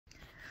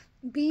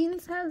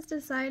Beans has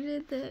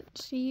decided that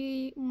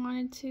she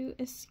wanted to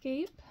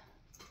escape,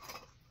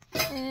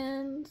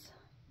 and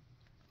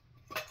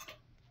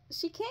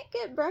she can't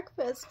get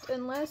breakfast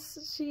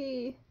unless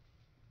she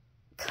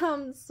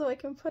comes so I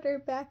can put her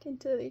back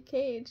into the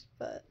cage,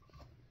 but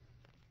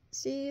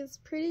she's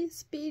pretty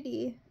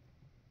speedy.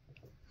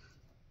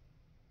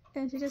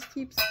 And she just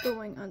keeps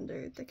going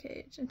under the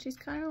cage. And she's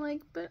kind of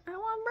like, but I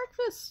want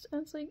breakfast.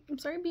 And it's like, I'm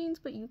sorry, Beans,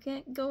 but you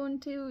can't go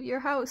into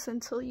your house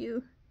until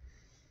you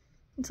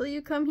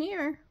come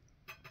here.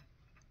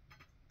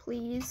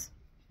 Please.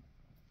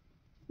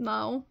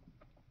 No.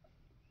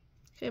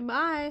 Okay,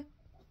 bye.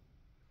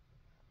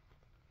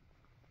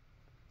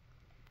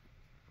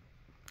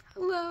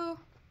 Hello.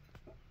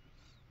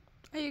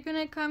 Are you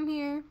gonna come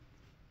here?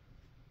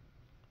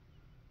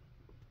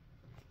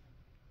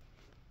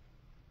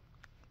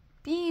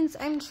 Beans,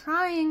 I'm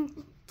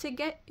trying to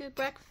get your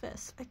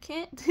breakfast. I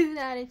can't do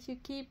that if you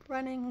keep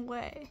running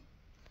away.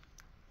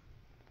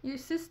 Your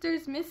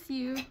sisters miss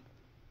you.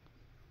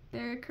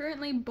 They're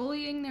currently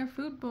bullying their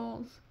food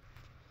bowls.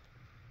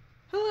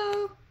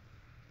 Hello.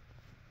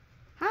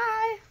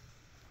 Hi.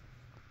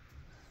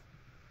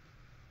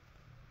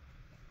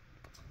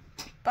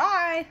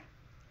 Bye.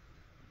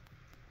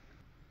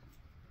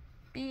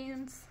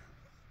 Beans.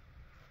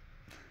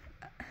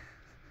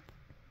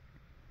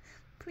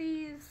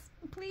 Please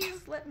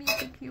let me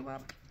pick you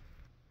up.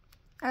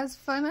 As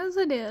fun as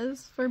it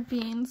is for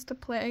Beans to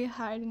play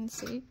hide and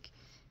seek,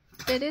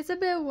 it is a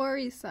bit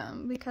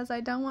worrisome because I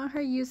don't want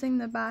her using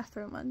the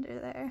bathroom under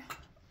there.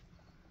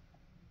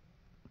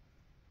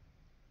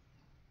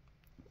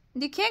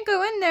 You can't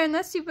go in there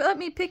unless you let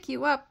me pick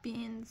you up,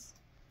 Beans.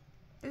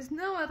 There's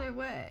no other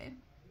way.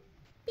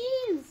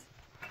 Beans!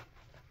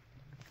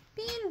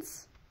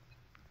 Beans!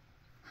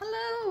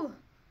 Hello!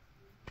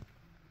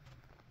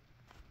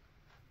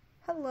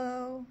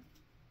 Hello.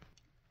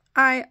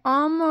 I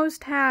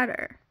almost had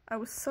her. I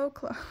was so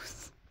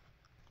close.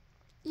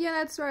 Yeah,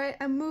 that's right.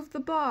 I moved the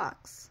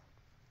box.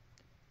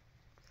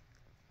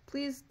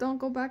 Please don't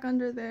go back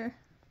under there.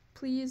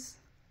 Please.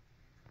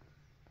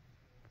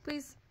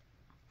 Please.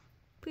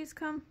 Please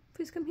come.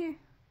 Please come here.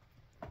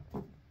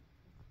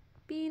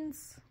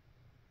 Beans.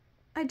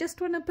 I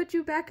just want to put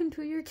you back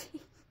into your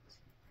cage.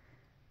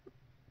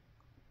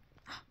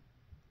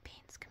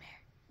 Beans, come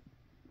here.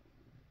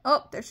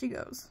 Oh, there she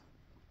goes.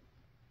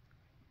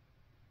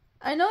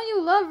 I know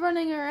you love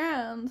running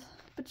around,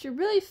 but you're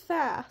really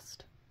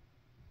fast.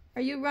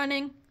 Are you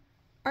running?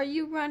 Are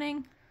you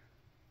running?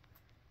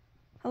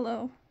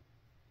 Hello.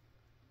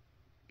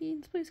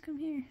 Beans, please come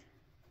here.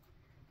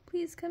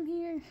 Please come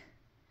here.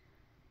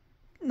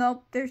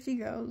 Nope, there she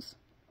goes.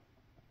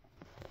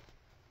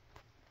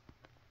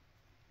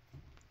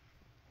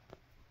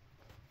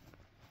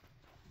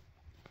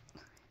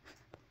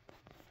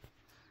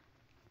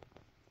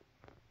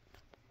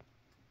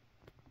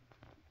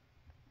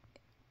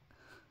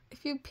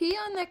 If you pee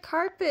on the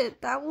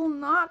carpet, that will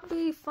not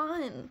be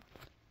fun.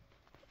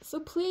 So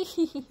please,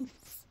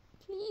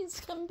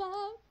 please come back.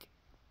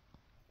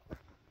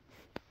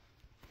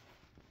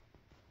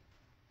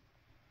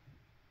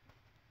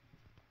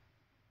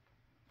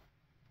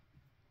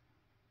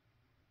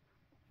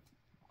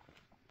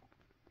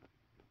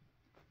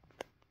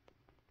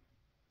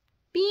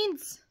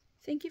 Beans,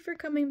 thank you for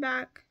coming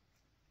back.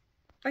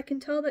 I can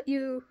tell that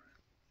you're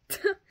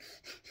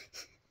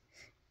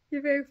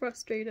very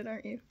frustrated,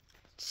 aren't you?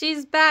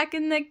 She's back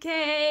in the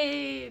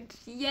cage!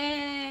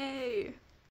 Yay!